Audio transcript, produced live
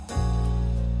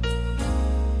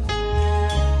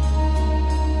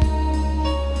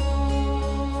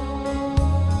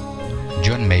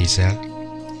Maisel,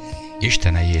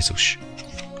 Isten-e Jézus.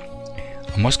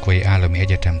 A Moszkvai Állami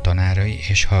Egyetem tanárai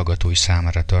és hallgatói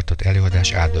számára tartott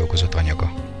előadás átdolgozott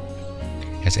anyaga.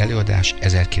 Ez előadás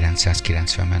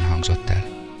 1990-ben hangzott el.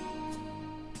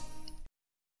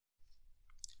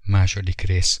 Második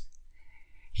rész.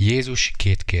 Jézus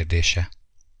két kérdése.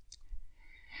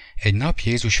 Egy nap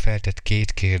Jézus feltett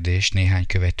két kérdést néhány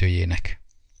követőjének.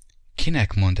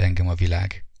 Kinek mond engem a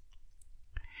világ?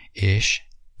 És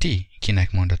ti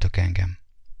kinek mondatok engem?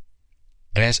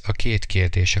 Ez a két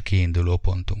kérdés a kiinduló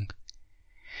pontunk.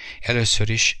 Először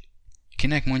is,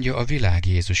 kinek mondja a világ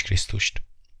Jézus Krisztust?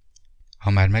 Ha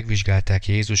már megvizsgálták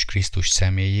Jézus Krisztus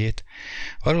személyét,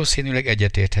 valószínűleg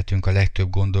egyetérthetünk a legtöbb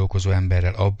gondolkozó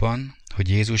emberrel abban, hogy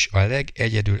Jézus a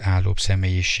legegyedülállóbb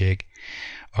személyiség,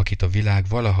 akit a világ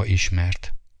valaha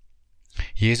ismert.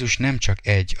 Jézus nem csak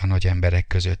egy a nagy emberek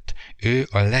között, ő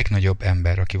a legnagyobb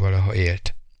ember, aki valaha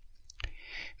élt.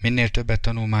 Minél többet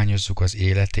tanulmányozzuk az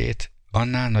életét,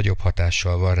 annál nagyobb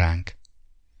hatással van ránk.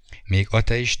 Még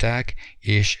ateisták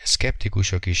és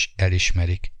szkeptikusok is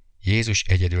elismerik, Jézus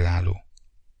egyedülálló.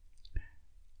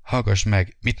 Hallgass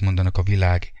meg, mit mondanak a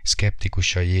világ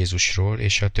szkeptikusai Jézusról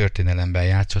és a történelemben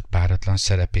játszott páratlan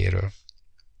szerepéről.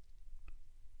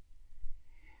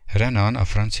 Renan, a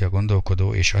francia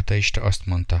gondolkodó és ateista azt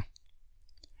mondta: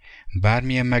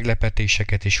 bármilyen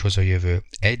meglepetéseket is hoz a jövő,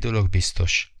 egy dolog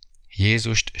biztos,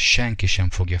 Jézust senki sem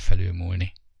fogja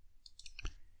felülmúlni.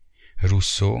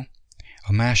 Rousseau,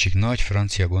 a másik nagy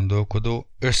francia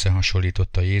gondolkodó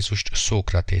összehasonlította Jézust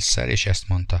Szókratésszel, és ezt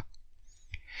mondta: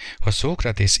 ha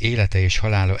Szókratész élete és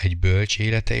halála egy bölcs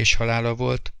élete és halála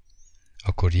volt,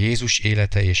 akkor Jézus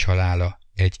élete és halála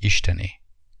egy Istené.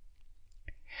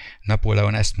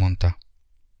 Napóleon ezt mondta: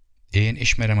 én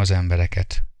ismerem az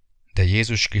embereket, de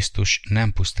Jézus Krisztus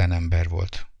nem pusztán ember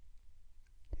volt.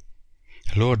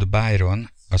 Lord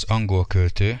Byron, az angol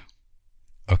költő,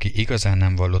 aki igazán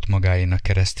nem vallott magáénak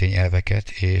keresztény elveket,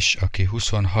 és aki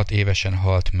 26 évesen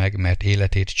halt meg, mert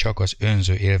életét csak az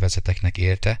önző élvezeteknek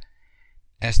élte,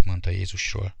 ezt mondta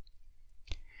Jézusról: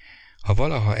 ha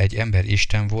valaha egy ember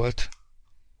Isten volt,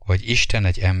 vagy Isten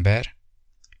egy ember,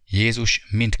 Jézus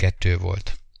mindkettő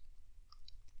volt.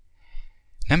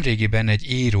 Nemrégiben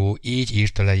egy író így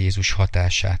írta le Jézus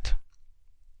hatását: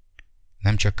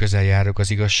 nem csak közel járok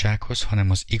az igazsághoz, hanem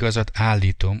az igazat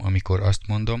állítom, amikor azt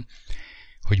mondom,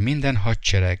 hogy minden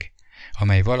hadsereg,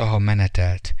 amely valaha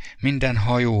menetelt, minden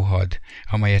hajóhad,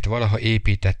 amelyet valaha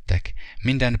építettek,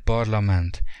 minden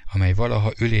parlament, amely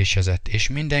valaha ülésezett, és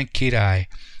minden király,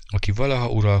 aki valaha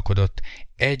uralkodott,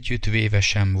 együttvéve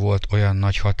sem volt olyan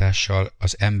nagy hatással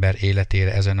az ember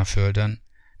életére ezen a földön,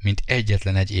 mint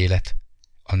egyetlen egy élet,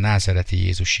 a názáreti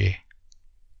Jézusé.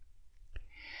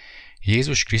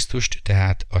 Jézus Krisztust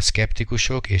tehát a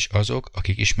szkeptikusok és azok,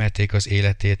 akik ismerték az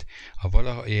életét, a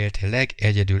valaha élt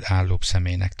legegyedülállóbb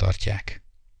személynek tartják.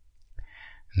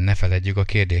 Ne feledjük a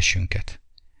kérdésünket.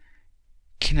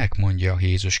 Kinek mondja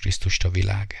Jézus Krisztust a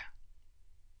világ?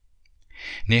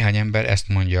 Néhány ember ezt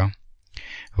mondja,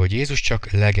 hogy Jézus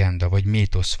csak legenda vagy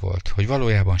mítosz volt, hogy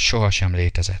valójában sohasem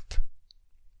létezett.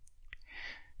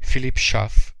 Philip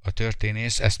Schaff, a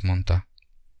történész ezt mondta: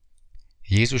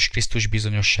 Jézus Krisztus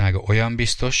bizonyossága olyan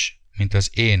biztos, mint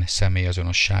az én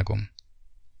személyazonosságom.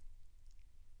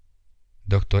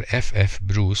 Dr. F.F.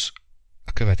 Bruce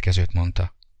a következőt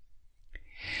mondta: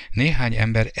 néhány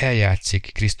ember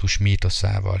eljátszik Krisztus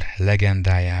mítoszával,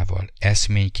 legendájával,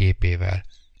 eszményképével.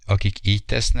 Akik így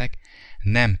tesznek,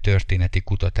 nem történeti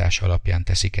kutatás alapján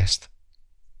teszik ezt.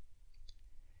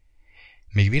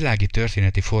 Még világi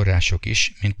történeti források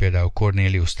is, mint például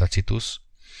Cornelius Tacitus,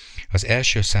 az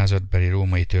első századbeli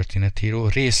római történetíró,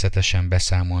 részletesen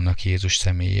beszámolnak Jézus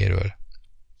személyéről.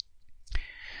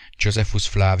 Josephus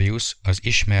Flavius, az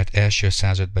ismert első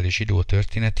századbeli zsidó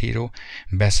történetíró,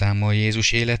 beszámol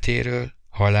Jézus életéről,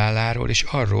 haláláról és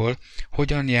arról,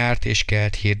 hogyan járt és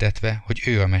kelt hirdetve, hogy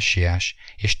ő a messiás,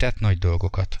 és tett nagy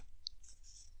dolgokat.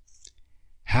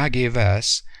 H.G.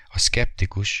 Wells, a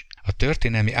szkeptikus, a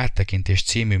Történelmi áttekintés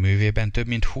című művében több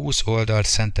mint 20 oldalt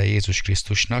szentel Jézus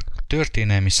Krisztusnak,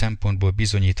 történelmi szempontból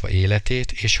bizonyítva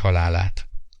életét és halálát.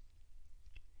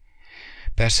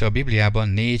 Persze a Bibliában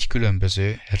 4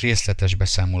 különböző, részletes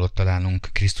beszámolót találunk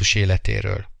Krisztus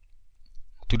életéről.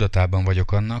 Tudatában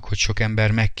vagyok annak, hogy sok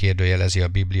ember megkérdőjelezi a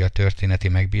Biblia történeti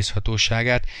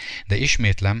megbízhatóságát, de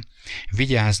ismétlem,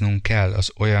 vigyáznunk kell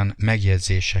az olyan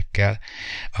megjegyzésekkel,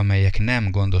 amelyek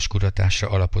nem gondos kutatásra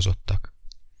alapozottak.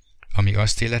 Ami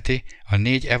azt illeti, a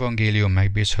 4 evangélium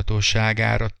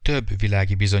megbízhatóságára több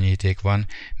világi bizonyíték van,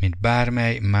 mint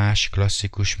bármely más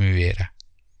klasszikus művére.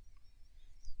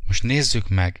 Most nézzük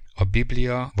meg, a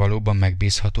Biblia valóban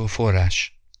megbízható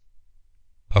forrás?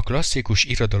 A klasszikus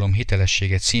irodalom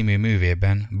hitelessége című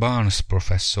művében Barnes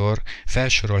professzor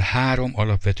felsorol 3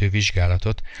 alapvető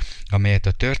vizsgálatot, amelyet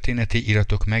a történeti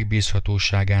iratok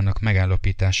megbízhatóságának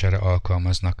megállapítására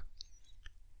alkalmaznak.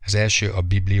 Az első a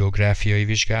bibliográfiai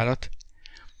vizsgálat,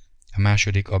 a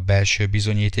második a belső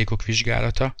bizonyítékok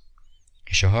vizsgálata,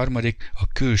 és a harmadik a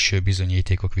külső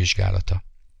bizonyítékok vizsgálata.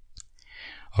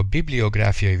 A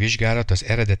bibliográfiai vizsgálat az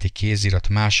eredeti kézirat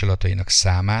másolatainak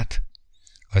számát,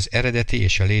 az eredeti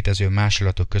és a létező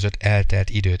másolatok között eltelt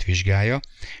időt vizsgálja,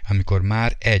 amikor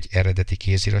már egy eredeti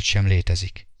kézirat sem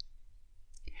létezik.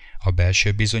 A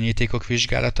belső bizonyítékok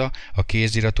vizsgálata a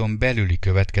kéziraton belüli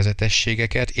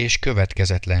következetességeket és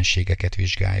következetlenségeket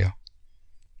vizsgálja.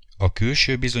 A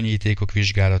külső bizonyítékok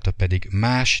vizsgálata pedig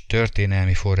más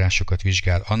történelmi forrásokat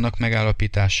vizsgál annak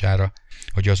megállapítására,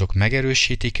 hogy azok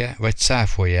megerősítik-e vagy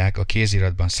cáfolják a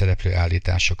kéziratban szereplő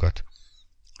állításokat.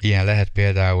 Ilyen lehet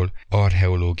például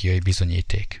archeológiai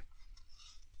bizonyíték.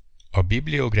 A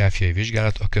bibliográfiai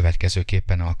vizsgálat a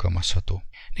következőképpen alkalmazható.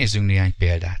 Nézzünk néhány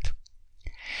példát.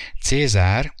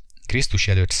 Cézár Krisztus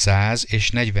előtt 100 és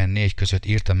 44 között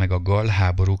írta meg a gall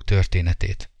háborúk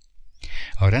történetét.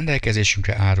 A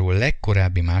rendelkezésünkre álló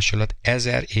legkorábbi másolat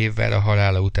 1000 évvel a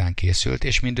halála után készült,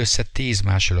 és mindössze 10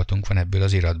 másolatunk van ebből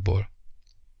az iratból.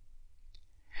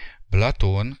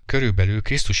 Platón körülbelül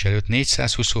Krisztus előtt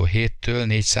 427-től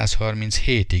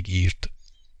 437-ig írt.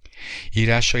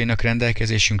 Írásainak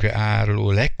rendelkezésünkre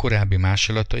álló legkorábbi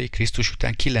másolatai Krisztus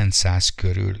után 900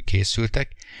 körül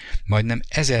készültek, majdnem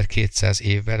 1200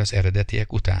 évvel az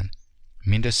eredetiek után.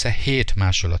 Mindössze 7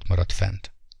 másolat maradt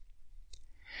fent.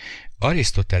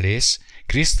 Arisztotelész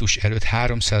Krisztus előtt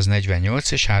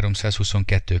 348 és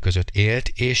 322 között élt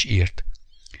és írt.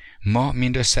 Ma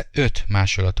mindössze 5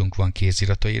 másolatunk van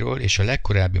kéziratairól, és a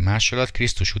legkorábbi másolat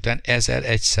Krisztus után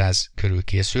 1100 körül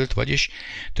készült, vagyis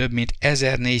több mint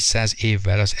 1400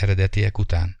 évvel az eredetiek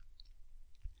után.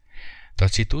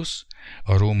 Tacitus,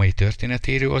 a római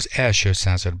történetíró az első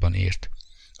században írt.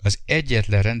 Az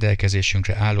egyetlen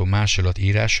rendelkezésünkre álló másolat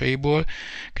írásaiból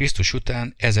Krisztus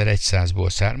után 1100-ból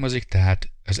származik, tehát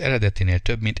az eredetinél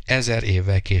több mint 1000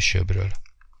 évvel későbbről.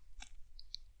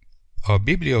 A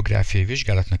bibliográfiai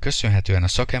vizsgálatnak köszönhetően a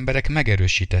szakemberek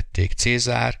megerősítették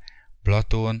Cézár,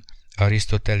 Platón,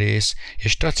 Arisztotelész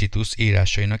és Tacitus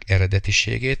írásainak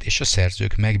eredetiségét és a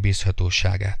szerzők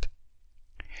megbízhatóságát.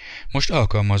 Most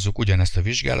alkalmazzuk ugyanezt a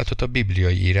vizsgálatot a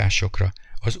bibliai írásokra,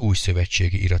 az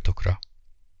újszövetségi iratokra.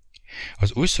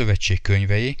 Az újszövetség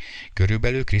könyvei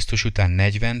körülbelül Krisztus után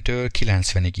 40-től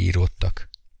 90-ig íródtak.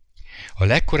 A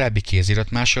legkorábbi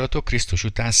kéziratmásolatok Krisztus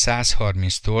után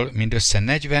 130-tól mindössze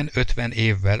 40-50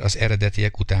 évvel az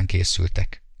eredetiek után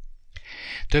készültek.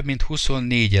 Több mint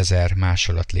 24 000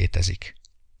 másolat létezik.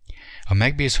 A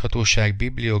megbízhatóság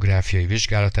bibliográfiai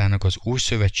vizsgálatának az új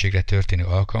szövetségre történő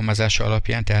alkalmazása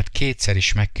alapján tehát kétszer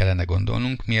is meg kellene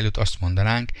gondolnunk, mielőtt azt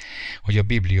mondanánk, hogy a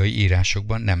bibliai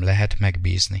írásokban nem lehet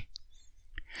megbízni.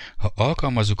 Ha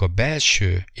alkalmazzuk a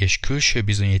belső és külső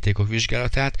bizonyítékok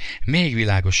vizsgálatát, még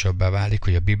világosabbá válik,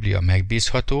 hogy a Biblia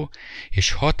megbízható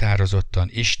és határozottan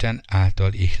Isten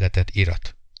által ihletett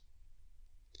irat.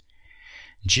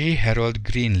 G. Harold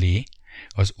Greenlee,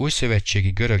 az újszövetségi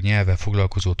görög nyelvvel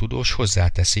foglalkozó tudós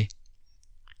hozzáteszi,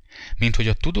 mint hogy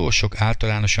a tudósok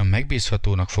általánosan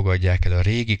megbízhatónak fogadják el a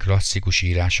régi klasszikus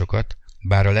írásokat,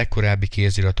 bár a legkorábbi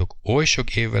kéziratok oly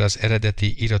sok évvel az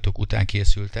eredeti iratok után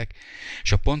készültek,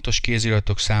 és a pontos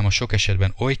kéziratok száma sok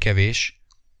esetben oly kevés,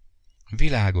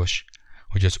 világos,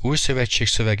 hogy az új szövetség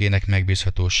szövegének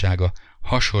megbízhatósága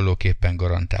hasonlóképpen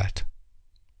garantált.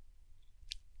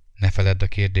 Ne feledd a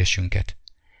kérdésünket.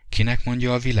 Kinek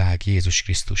mondja a világ Jézus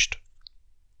Krisztust?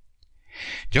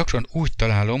 Gyakran úgy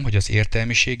találom, hogy az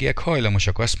értelmiségiek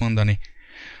hajlamosak azt mondani,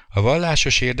 a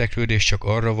vallásos érdeklődés csak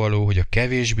arra való, hogy a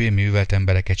kevésbé művelt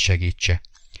embereket segítse.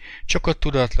 Csak a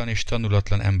tudatlan és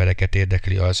tanulatlan embereket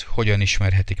érdekli az, hogyan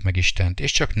ismerhetik meg Istent,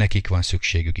 és csak nekik van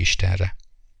szükségük Istenre.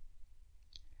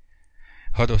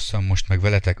 Hadd osszam most meg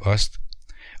veletek azt,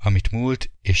 amit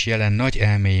múlt és jelen nagy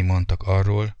elméi mondtak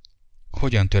arról,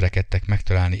 hogyan törekedtek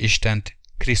megtalálni Istent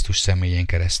Krisztus személyén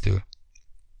keresztül.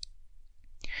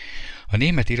 A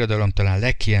német irodalom talán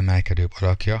legkiemelkedőbb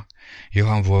alakja,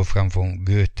 Johann Wolfgang von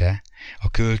Goethe, a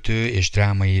költő és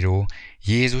drámaíró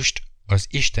Jézust az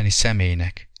isteni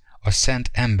személynek, a szent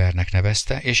embernek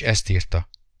nevezte, és ezt írta.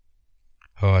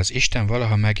 Ha az Isten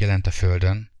valaha megjelent a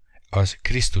földön, az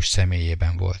Krisztus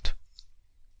személyében volt.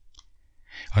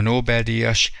 A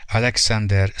Nobel-díjas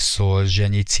Alexander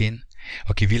Solzhenitsyn,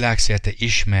 aki világszerte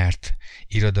ismert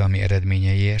irodalmi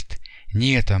eredményeiért,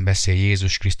 Nyíltan beszél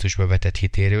Jézus Krisztusba vetett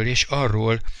hitéről, és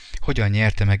arról, hogyan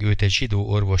nyerte meg őt egy zsidó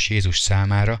orvos Jézus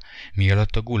számára,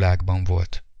 mielőtt a gulágban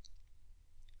volt.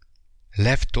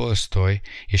 Lev Tolsztoj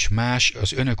és más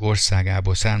az önök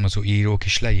országából származó írók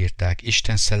is leírták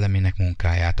Isten szellemének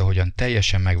munkáját, ahogyan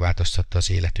teljesen megváltoztatta az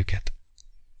életüket.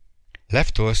 Lev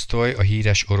Tolsztoj, a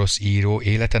híres orosz író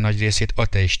élete nagy részét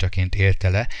ateistaként élte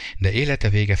le, de élete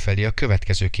vége felé a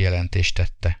következő kijelentést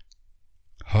tette.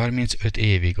 35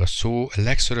 évig a szó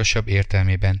legszorosabb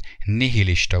értelmében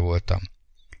nihilista voltam.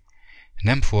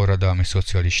 Nem forradalmi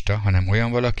szocialista, hanem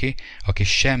olyan valaki, aki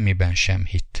semmiben sem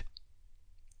hitt.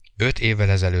 5 évvel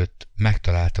ezelőtt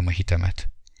megtaláltam a hitemet.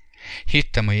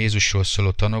 Hittem a Jézusról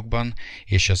szóló tanokban,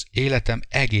 és az életem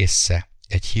egésze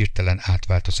egy hirtelen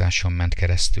átváltozáson ment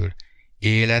keresztül.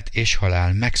 Élet és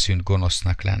halál megszűnt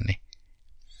gonosznak lenni.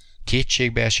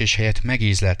 Kétségbeesés helyett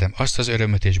megízleltem azt az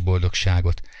örömöt és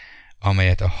boldogságot,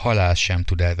 amelyet a halál sem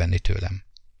tud elvenni tőlem.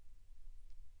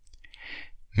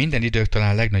 Minden idők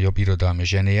talán legnagyobb irodalmi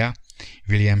zsenia,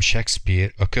 William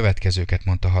Shakespeare a következőket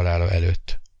mondta halála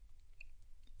előtt.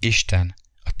 Isten,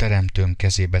 a teremtőm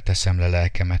kezébe teszem le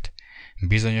lelkemet,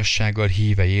 bizonyossággal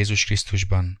híve Jézus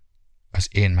Krisztusban, az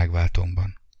én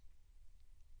megváltómban.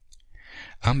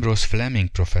 Ambrose Fleming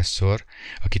professzor,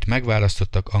 akit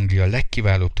megválasztottak Anglia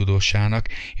legkiválóbb tudósának,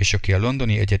 és aki a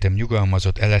londoni egyetem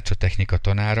nyugalmazott elektrotechnika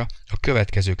tanára, a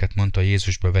következőket mondta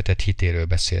Jézusba vetett hitéről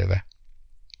beszélve.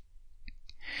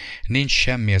 Nincs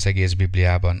semmi az egész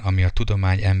Bibliában, ami a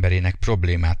tudomány emberének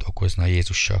problémát okozna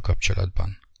Jézussal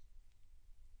kapcsolatban.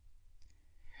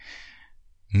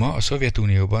 Ma a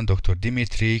Szovjetunióban dr.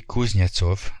 Dmitri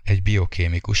Kuznecov, egy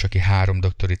biokémikus, aki 3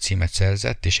 doktori címet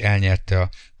szerzett és elnyerte a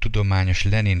tudományos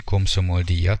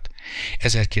Lenin-Komszomol-díjat,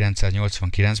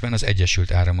 1989-ben az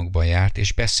Egyesült Államokban járt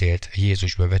és beszélt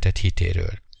Jézusba vetett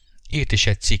hitéről. Írt is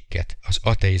egy cikket az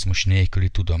ateizmus nélküli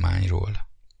tudományról.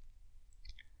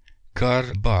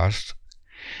 Karl Barth,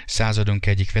 századunk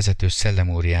egyik vezető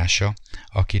szellemóriása,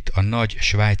 akit a nagy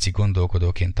svájci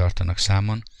gondolkodóként tartanak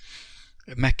számon,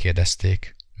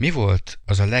 megkérdezték, mi volt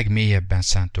az a legmélyebben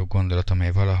szántó gondolat,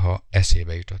 amely valaha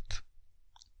eszébe jutott?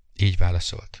 Így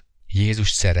válaszolt. Jézus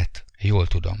szeret, jól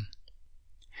tudom.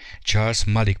 Charles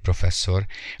Malik professzor,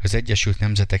 az Egyesült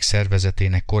Nemzetek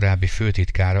Szervezetének korábbi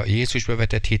főtitkára Jézusba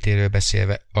vetett hitéről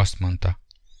beszélve azt mondta.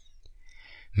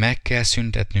 Meg kell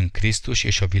szüntetnünk Krisztus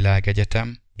és a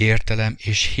világegyetem, értelem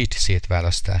és hit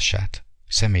szétválasztását.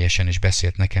 Személyesen is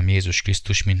beszélt nekem Jézus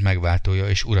Krisztus, mint megváltója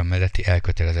és Ura melletti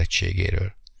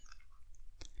elkötelezettségéről.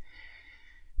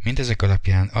 Mindezek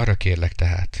alapján arra kérlek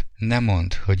tehát, ne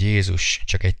mondd, hogy Jézus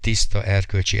csak egy tiszta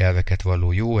erkölcsi elveket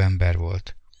valló jó ember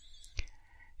volt,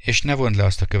 és ne vondd le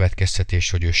azt a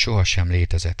következtetést, hogy ő sohasem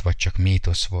létezett, vagy csak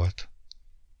mítosz volt.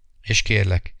 És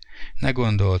kérlek, ne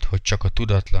gondold, hogy csak a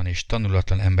tudatlan és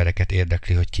tanulatlan embereket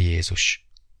érdekli, hogy ki Jézus.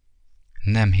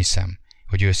 Nem hiszem,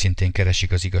 hogy őszintén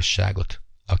keresik az igazságot,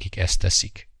 akik ezt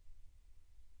teszik.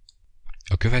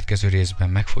 A következő részben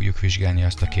meg fogjuk vizsgálni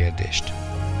azt a kérdést.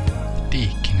 Ti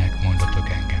kinek mondatok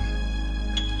engem?